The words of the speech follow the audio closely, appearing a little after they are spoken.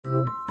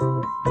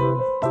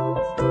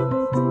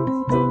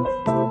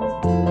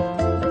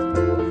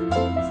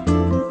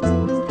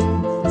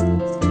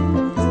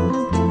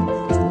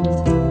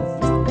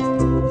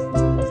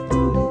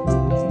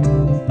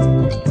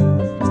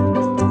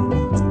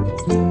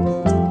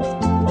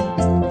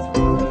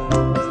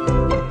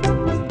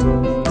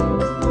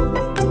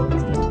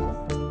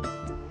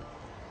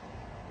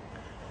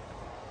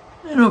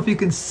if you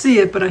can see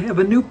it, but I have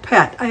a new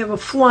pet. I have a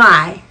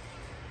fly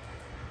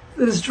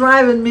that is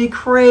driving me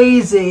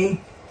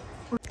crazy.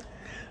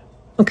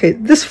 Okay,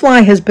 this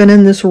fly has been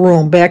in this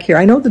room back here.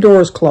 I know the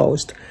door is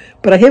closed,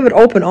 but I have it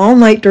open all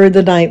night during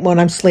the night when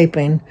I'm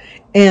sleeping.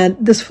 And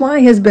this fly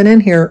has been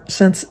in here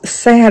since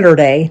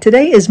Saturday.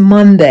 Today is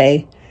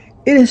Monday.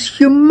 It is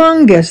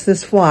humongous,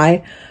 this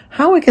fly.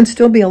 How it can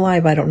still be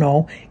alive, I don't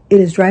know. It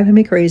is driving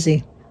me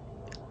crazy.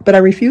 But I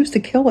refuse to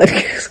kill it.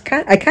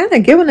 I kind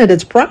of given it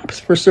its props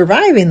for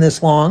surviving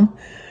this long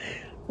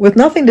with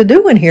nothing to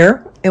do in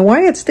here. And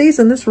why it stays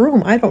in this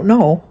room, I don't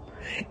know.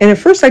 And at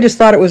first I just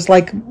thought it was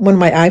like one of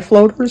my eye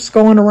floaters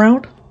going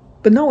around.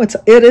 But no, it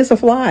is a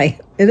fly.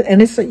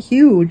 And it's a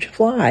huge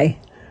fly.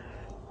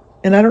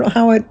 And I don't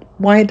know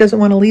why it doesn't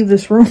want to leave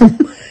this room.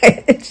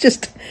 It's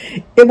just,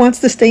 it wants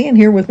to stay in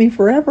here with me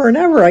forever and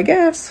ever, I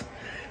guess.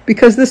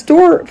 Because this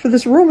door for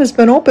this room has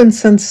been open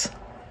since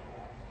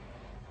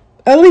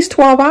at least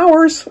 12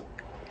 hours.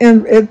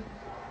 And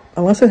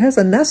unless it has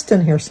a nest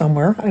in here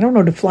somewhere. I don't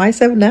know, do flies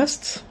have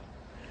nests?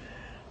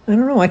 I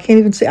don't know, I can't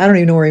even see. I don't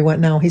even know where he went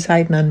now. He's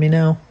hiding on me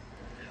now.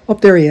 Oh,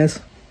 there he is.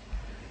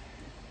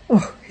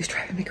 Oh, he's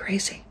driving me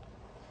crazy.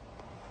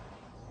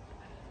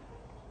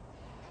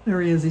 There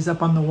he is. He's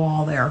up on the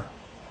wall there.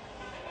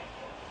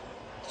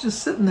 He's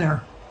just sitting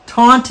there,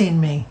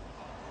 taunting me.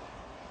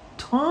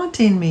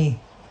 Taunting me.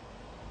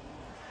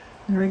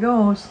 There he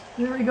goes.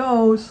 There he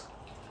goes.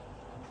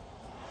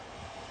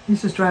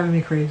 He's just driving me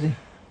crazy.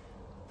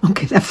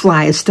 Okay, that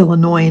fly is still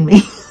annoying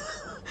me.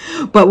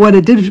 But what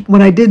I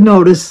did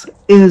notice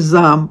is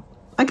I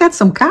got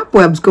some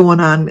cobwebs going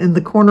on in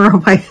the corner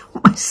of my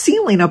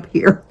ceiling up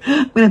here.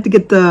 I'm going to have to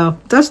get the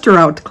duster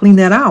out to clean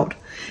that out.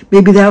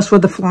 Maybe that's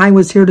what the fly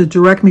was here to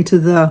direct me to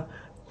the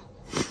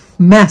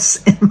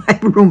mess in my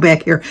room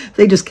back here.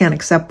 They just can't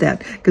accept that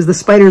because the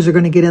spiders are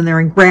going to get in there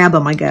and grab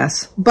them, I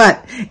guess.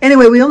 But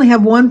anyway, we only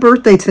have one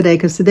birthday today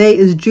because today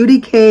is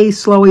Judy K.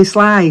 Slowy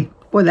Sly.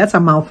 Boy, that's a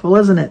mouthful,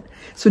 isn't it?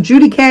 So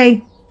Judy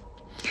K.,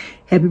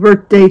 happy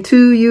birthday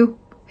to you.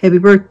 Happy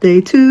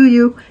birthday to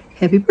you.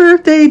 Happy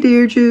birthday,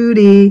 dear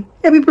Judy.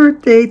 Happy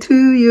birthday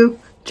to you.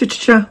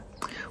 Cha-cha-cha.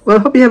 Well,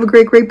 I hope you have a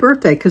great, great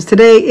birthday, because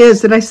today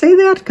is, did I say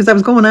that? Because I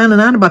was going on and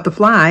on about the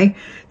fly.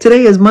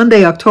 Today is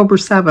Monday, October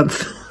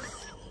 7th.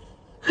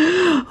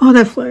 Oh,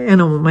 that fly, I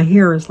know, my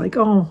hair is like,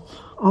 oh,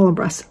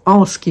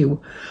 all askew.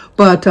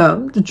 But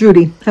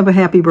Judy, have a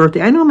happy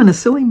birthday. I know I'm in a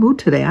silly mood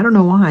today. I don't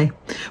know why.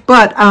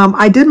 But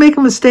I did make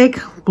a mistake.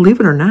 Believe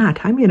it or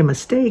not, I made a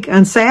mistake.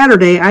 On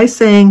Saturday, I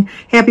sang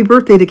happy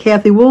birthday to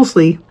Kathy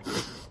Woolsey.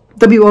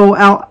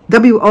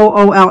 W-O-O-L-S-E-Y,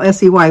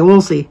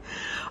 Woolsey.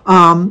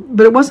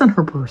 But it wasn't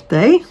her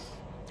birthday.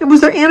 It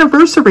was their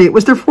anniversary. It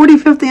was their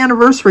 45th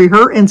anniversary,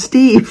 her and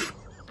Steve.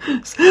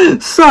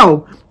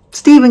 So,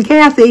 Steve and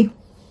Kathy,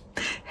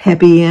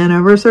 happy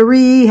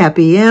anniversary,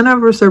 happy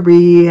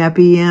anniversary,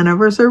 happy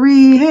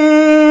anniversary,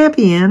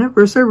 happy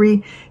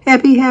anniversary,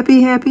 happy,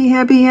 happy, happy,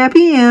 happy,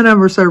 happy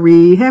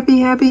anniversary, happy,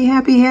 happy,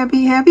 happy,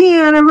 happy, happy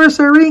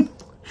anniversary.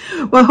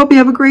 Well, I hope you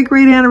have a great,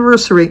 great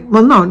anniversary.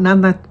 Well, no,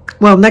 not that.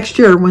 Well, next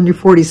year when you're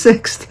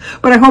 46th.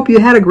 But I hope you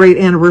had a great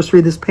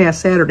anniversary this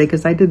past Saturday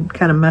because I did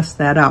kind of mess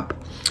that up.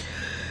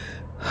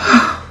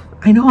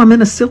 I know I'm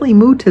in a silly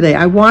mood today.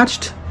 I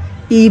watched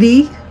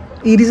Edie's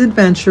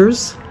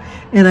Adventures,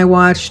 and I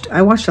watched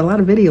a lot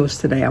of videos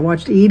today. I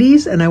watched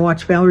Edie's, and I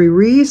watched Valerie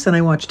Reese, and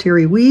I watched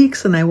Terry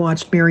Weeks, and I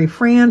watched Mary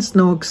France,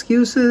 No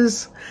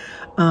Excuses.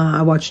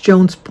 I watched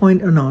Jones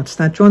Point. Oh, no, it's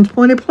not Jones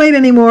Pointed Plate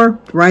anymore.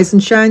 Rise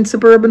and Shine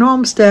Suburban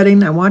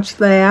Homesteading. I watched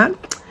that.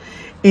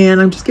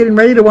 And I'm just getting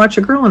ready to watch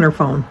a girl on her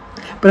phone.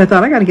 But I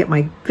thought I got to get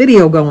my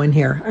video going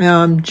here.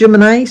 Jim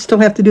and I still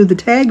have to do the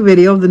tag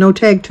video. The No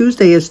Tag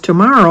Tuesday is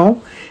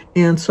tomorrow.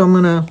 And so I'm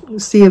going to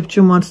see if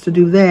Jim wants to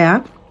do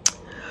that.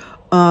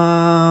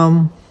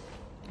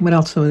 What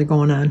else are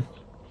going on?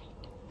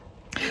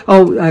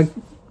 Oh,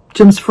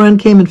 Jim's friend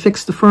came and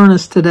fixed the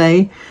furnace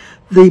today.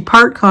 The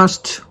part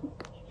cost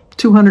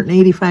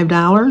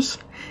 $285.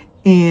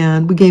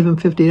 And we gave him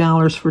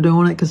 $50 for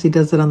doing it because he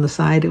does it on the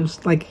side. It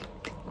was like...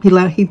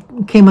 He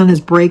came on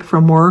his break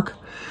from work.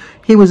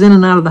 He was in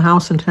and out of the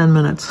house in 10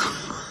 minutes.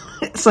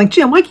 It's like,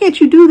 Jim, why can't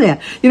you do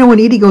that? You know, when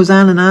Edie goes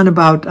on and on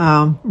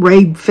about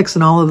Ray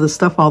fixing all of this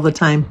stuff all the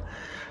time,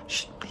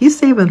 he's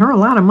saving her a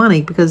lot of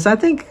money because I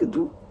think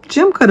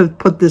Jim could have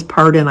put this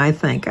part in, I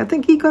think. I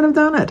think he could have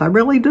done it. I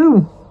really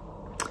do.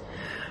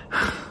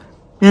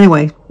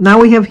 Anyway, now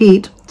we have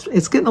heat.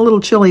 It's getting a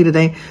little chilly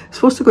today. It's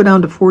supposed to go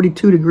down to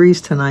 42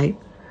 degrees tonight.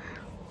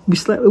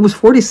 It was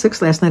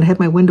 46 last night. I had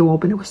my window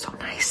open. It was so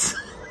nice.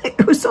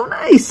 It was so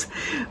nice.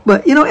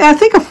 But, you know, I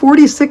think a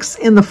 46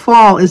 in the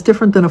fall is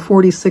different than a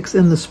 46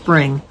 in the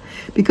spring.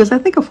 Because I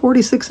think a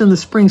 46 in the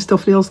spring still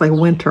feels like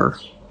winter.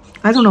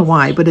 I don't know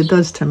why, but it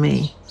does to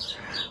me.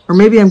 Or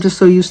maybe I'm just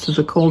so used to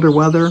the colder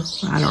weather.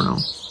 I don't know.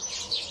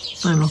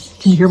 I don't know.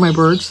 Can you hear my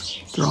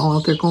birds? They're all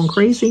out there going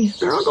crazy.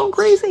 They're all going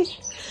crazy.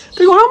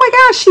 They're going, oh my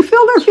gosh, she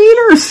filled our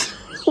feeders.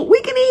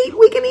 We can eat.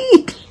 We can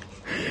eat.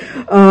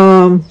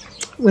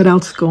 What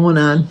else is going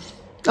on?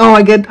 Oh,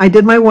 I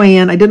did my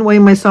weigh-in. I didn't weigh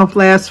myself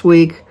last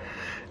week.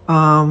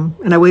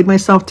 And I weighed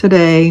myself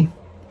today.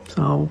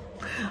 So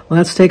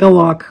let's take a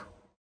look.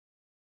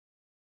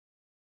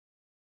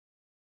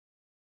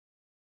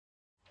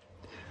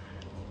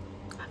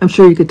 I'm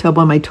sure you could tell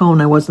by my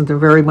tone I wasn't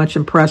very much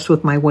impressed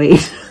with my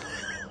weight.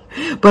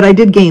 But I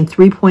did gain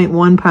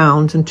 3.1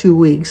 pounds in 2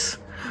 weeks.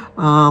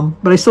 But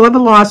I still have a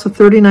loss of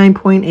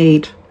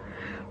 39.8.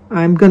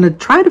 I'm going to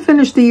try to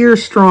finish the year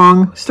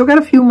strong. Still got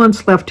a few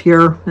months left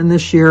here in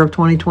this year of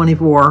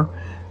 2024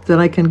 that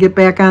I can get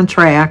back on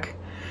track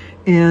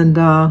and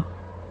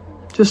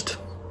just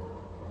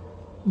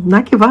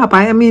not give up.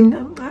 I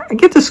mean, I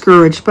get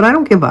discouraged, but I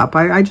don't give up.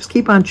 I just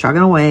keep on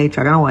chugging away,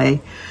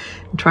 and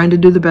trying to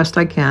do the best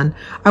I can.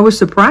 I was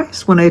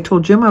surprised when I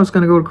told Jim I was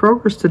going to go to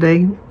Kroger's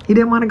today. He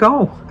didn't want to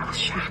go. I was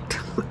shocked.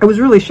 I was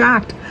really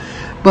shocked.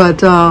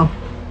 But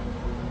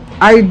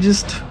I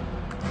just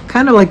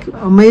kind of like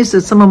amazed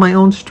at some of my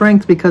own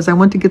strength because I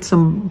went to get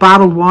some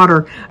bottled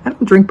water. I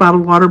don't drink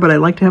bottled water, but I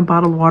like to have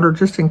bottled water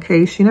just in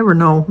case. You never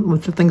know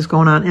with the things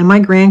going on. And my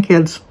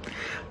grandkids,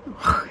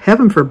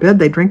 heaven forbid,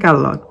 they drink out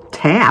of the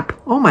tap.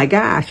 Oh my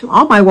gosh.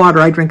 All my water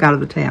I drink out of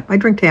the tap. I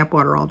drink tap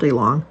water all day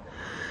long.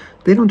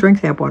 They don't drink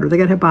tap water. They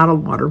got to have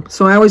bottled water.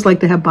 So I always like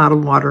to have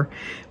bottled water.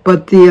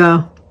 But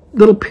the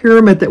little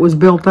pyramid that was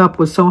built up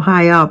was so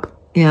high up.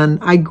 And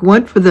I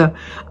went for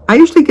I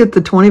usually get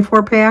the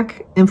 24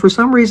 pack. And for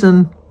some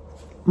reason,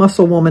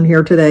 muscle woman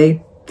here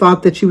today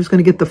thought that she was going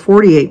to get the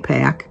 48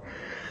 pack.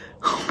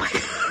 Oh my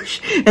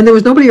gosh. And there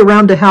was nobody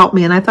around to help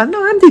me. And I thought,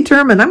 no, I'm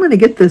determined. I'm going to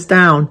get this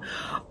down.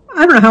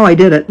 I don't know how I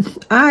did it.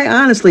 I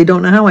honestly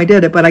don't know how I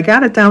did it. But I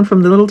got it down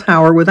from the little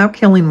tower without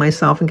killing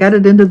myself and got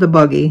it into the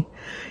buggy.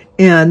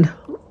 And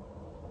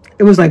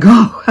it was like,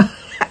 oh.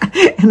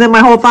 And then my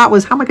whole thought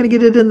was, how am I going to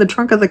get it in the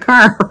trunk of the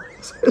car?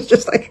 So it's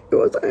just like, it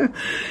was.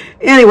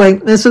 Anyway,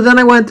 and so then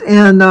I went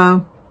and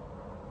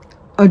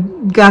I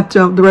got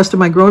the rest of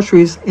my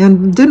groceries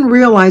and didn't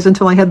realize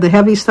until I had the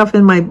heavy stuff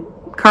in my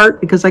cart,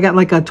 because I got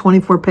like a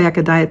 24 pack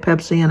of Diet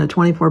Pepsi and a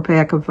 24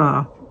 pack of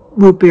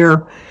root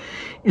beer.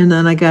 And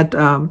then I got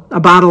a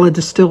bottle of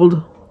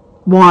distilled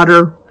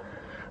water,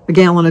 a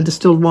gallon of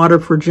distilled water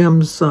for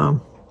Jim's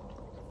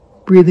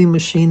breathing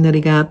machine that he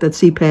got, that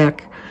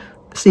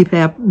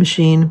CPAP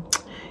machine,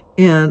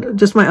 and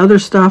just my other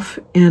stuff.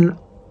 And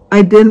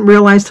I didn't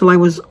realize till I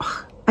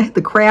had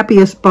the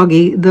crappiest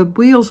buggy. The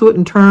wheels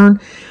wouldn't turn.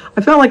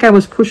 I felt like I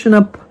was pushing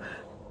up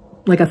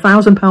like a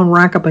 1,000-pound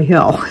rock up a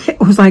hill. It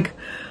was like,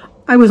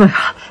 I was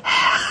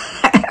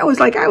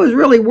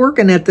really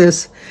working at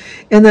this.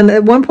 And then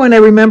at one point I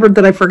remembered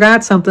that I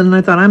forgot something, and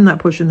I thought, I'm not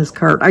pushing this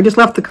cart. I just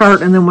left the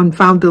cart and then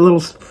found the little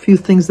few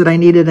things that I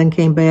needed and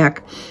came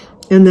back.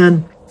 And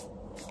then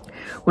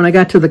when I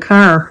got to the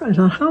car, I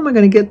thought, how am I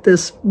going to get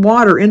this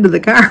water into the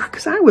car?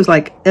 Because I was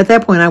like, at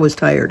that point, I was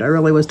tired. I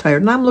really was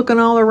tired. And I'm looking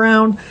all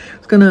around. I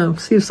was going to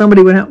see if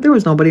somebody would help. There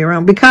was nobody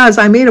around because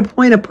I made a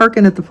point of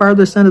parking at the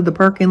farthest end of the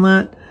parking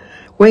lot,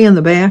 way in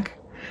the back,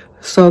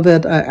 so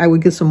that I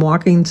would get some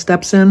walking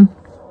steps in.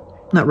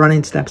 Not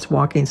running steps,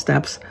 walking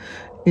steps.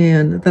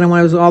 And then when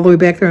I was all the way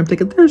back there, I'm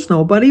thinking, there's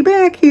nobody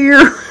back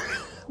here.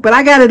 But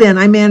I got it in.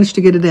 I managed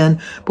to get it in.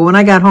 But when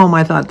I got home,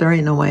 I thought, there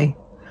ain't no way.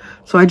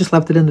 So I just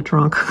left it in the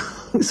trunk.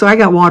 So I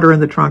got water in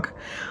the trunk.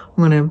 I'm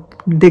going to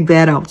dig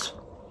that out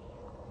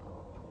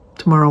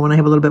tomorrow when I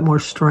have a little bit more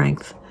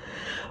strength.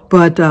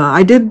 But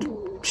I did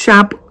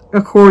shop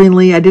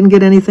accordingly. I didn't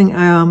get anything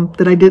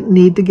that I didn't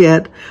need to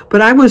get.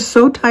 But I was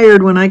so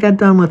tired when I got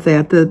done with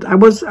that I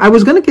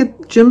was going to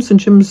get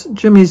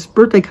Jimmy's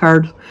birthday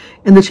cards.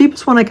 And the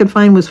cheapest one I could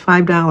find was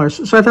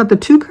 $5. So I thought the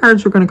 2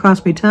 cards were going to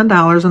cost me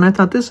 $10. And I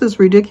thought, this is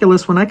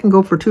ridiculous when I can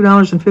go for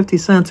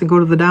 $2.50 and go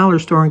to the dollar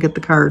store and get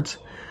the cards.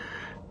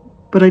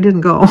 But I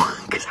didn't go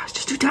because I was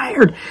just too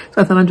tired.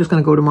 So I thought, I'm just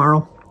going to go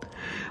tomorrow.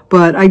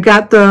 But I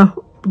got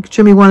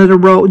Jimmy wanted a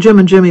roast. Jim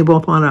and Jimmy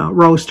both want a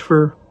roast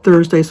for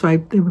Thursday. So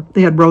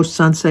they had roasts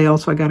on sale.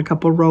 So I got a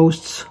couple of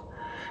roasts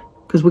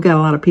because we got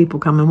a lot of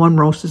people coming. One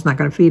roast is not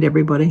going to feed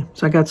everybody.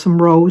 So I got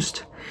some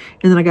roast.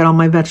 And then I got all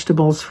my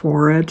vegetables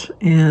for it.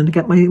 And I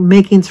got my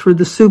makings for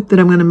the soup that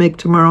I'm going to make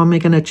tomorrow. I'm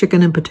making a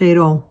chicken and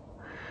potato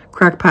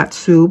crock pot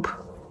soup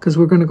because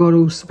we're going to go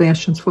to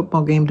Sebastian's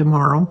football game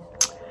tomorrow.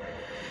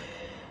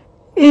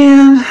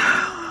 And,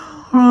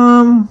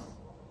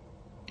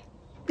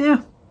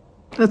 yeah,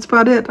 that's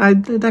about it. I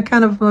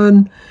kind of,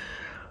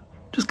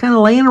 just kind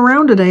of laying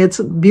around today. It's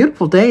a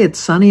beautiful day. It's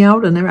sunny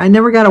out, and I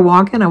never got a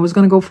walk in. I was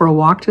going to go for a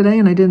walk today,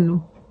 and I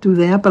didn't do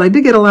that. But I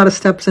did get a lot of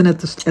steps in at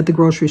the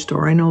grocery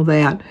store. I know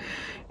that.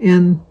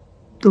 And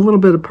the little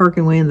bit of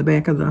parking way in the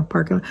back of the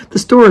parking lot. The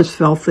store is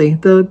filthy.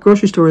 The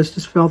grocery store is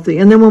just filthy.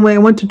 And then when I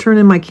went to turn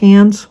in my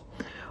cans,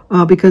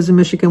 because in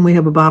Michigan we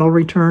have a bottle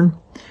return,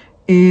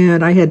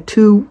 and I had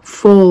 2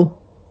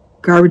 full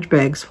garbage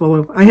bags full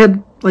of, I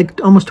had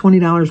like almost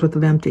 $20 worth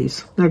of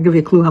empties. That'll give you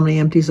a clue how many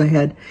empties I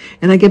had.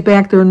 And I get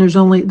back there and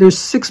there's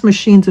 6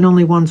 machines and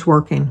only one's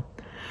working.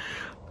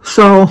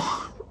 So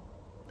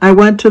I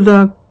went to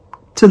the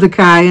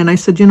guy and I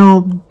said, you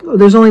know,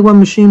 there's only one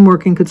machine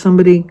working. Could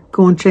somebody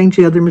go and change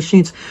the other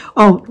machines?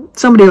 Oh,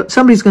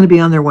 somebody's going to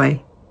be on their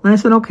way. And I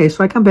said, okay.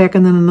 So I come back,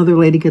 and then another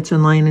lady gets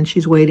in line, and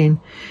she's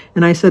waiting.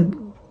 And I said,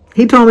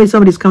 he told me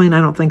somebody's coming.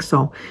 I don't think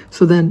so.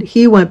 So then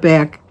he went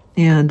back,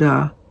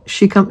 and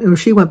she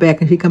went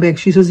back, and he come back.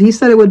 She says, he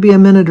said it would be a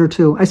minute or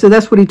two. I said,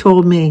 that's what he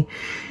told me.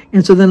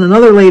 And so then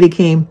another lady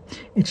came,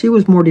 and she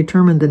was more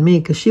determined than me,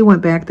 because she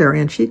went back there,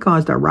 and she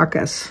caused a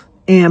ruckus.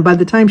 And by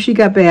the time she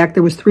got back,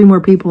 there was 3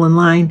 more people in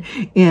line,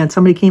 and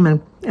somebody came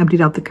and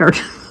emptied out the cart,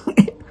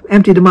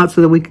 emptied them out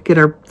so that we could get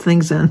our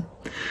things in.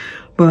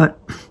 But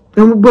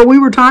we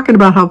were talking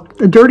about how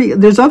dirty,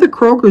 there's other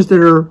Krogers that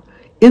are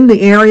in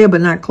the area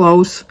but not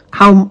close,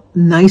 how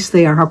nice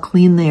they are, how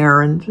clean they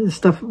are and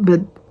stuff.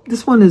 But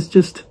this one is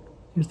just,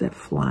 here's that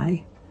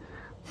fly.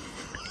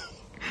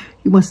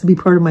 He wants to be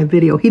part of my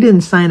video. He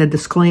didn't sign a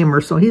disclaimer,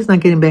 so he's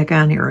not getting back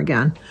on here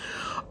again.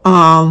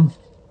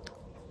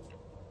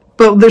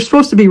 But they're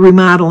supposed to be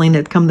remodeling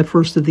it come the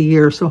first of the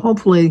year, so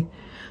hopefully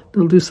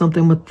they'll do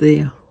something with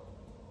the,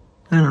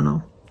 I don't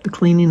know, the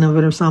cleaning of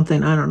it or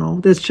something. I don't know.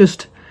 It's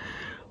just,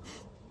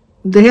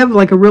 they have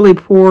like a really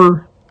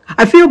poor,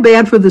 I feel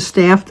bad for the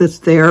staff that's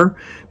there,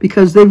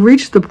 because they've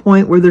reached the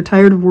point where they're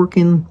tired of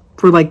working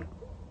for like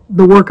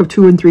the work of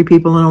 2 and 3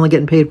 people and only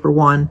getting paid for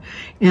 1.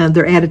 And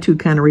their attitude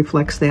kind of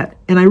reflects that.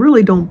 And I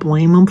really don't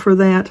blame them for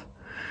that,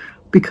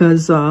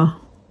 because,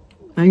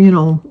 you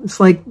know, it's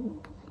like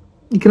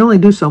you can only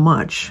do so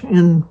much,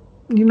 and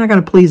you're not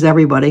going to please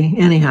everybody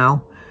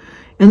anyhow.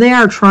 And they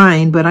are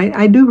trying, but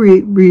I do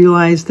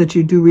realize that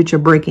you do reach a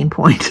breaking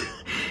point.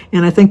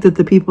 And I think that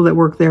the people that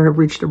work there have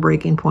reached a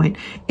breaking point.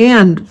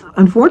 And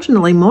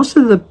unfortunately, most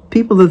of the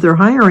people that they're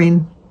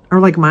hiring are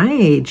like my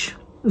age.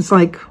 It's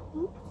like,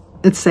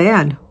 it's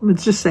sad.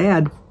 It's just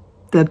sad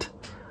that,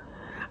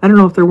 I don't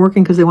know if they're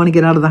working because they want to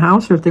get out of the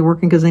house, or if they're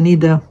working because they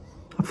need to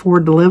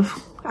afford to live.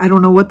 I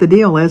don't know what the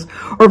deal is.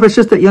 Or if it's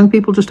just that young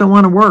people just don't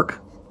want to work.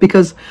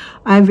 Because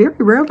I very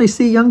rarely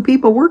see young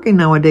people working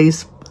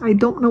nowadays. I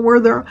don't know where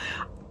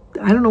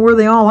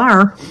they all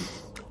are,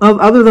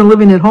 other than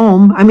living at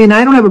home. I mean,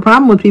 I don't have a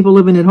problem with people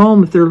living at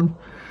home if they're,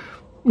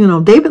 you know,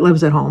 David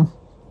lives at home,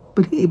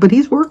 but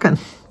he's working.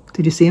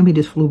 Did you see him? He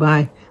just flew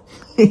by.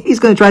 He's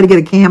going to try to get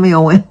a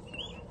cameo in.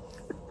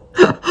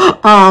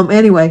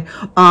 Anyway,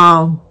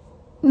 no,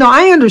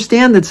 I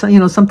understand that, you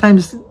know,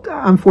 sometimes,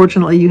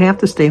 unfortunately, you have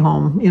to stay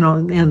home, you know,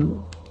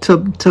 and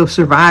to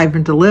survive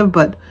and to live,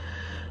 but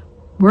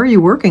where are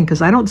you working?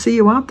 Because I don't see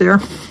you out there.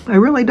 I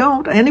really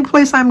don't. Any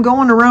place I'm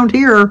going around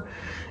here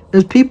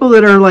is people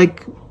that are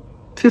like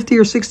 50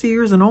 or 60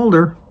 years and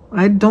older.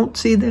 I don't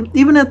see them.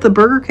 Even at the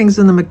Burger Kings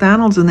and the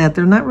McDonald's and that,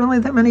 there are not really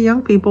that many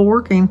young people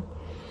working.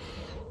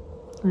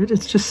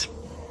 It's just,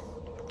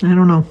 I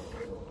don't know.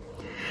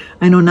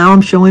 I know now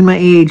I'm showing my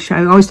age.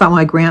 I always thought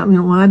my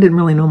well, I didn't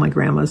really know my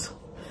grandmas.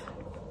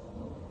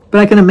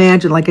 But I can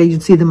imagine, like,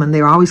 you'd see them and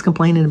they were always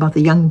complaining about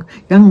the young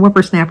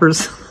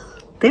whippersnappers.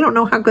 They don't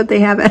know how good they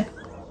have it.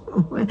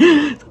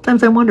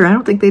 Sometimes I wonder. I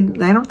don't think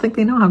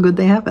they know how good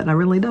they have it. I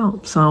really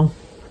don't. So,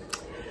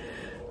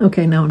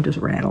 okay, now I'm just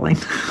rattling.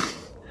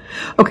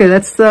 Okay,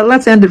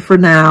 let's end it for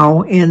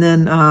now, and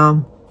then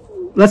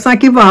let's not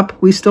give up.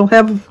 We still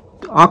have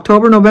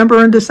October,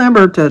 November, and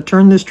December to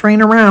turn this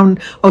train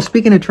around. Oh,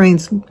 speaking of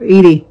trains,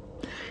 Edie,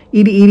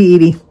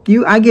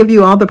 I give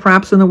you all the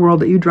props in the world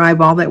that you drive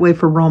all that way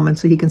for Roman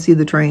so he can see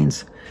the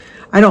trains.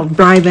 I don't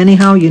drive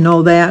anyhow, you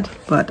know that,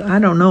 but I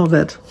don't know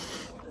that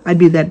I'd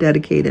be that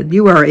dedicated.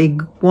 You are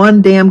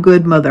one damn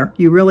good mother.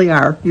 You really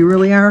are. You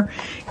really are.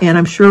 And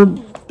I'm sure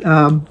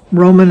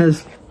Roman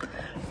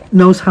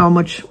knows how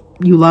much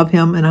you love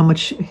him and how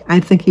much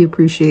I think he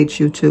appreciates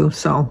you too.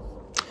 So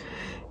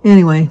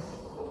anyway,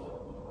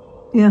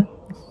 yeah,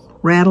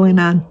 rattling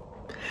on.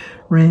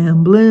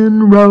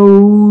 Ramblin'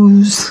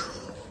 Rose.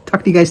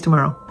 Talk to you guys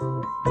tomorrow.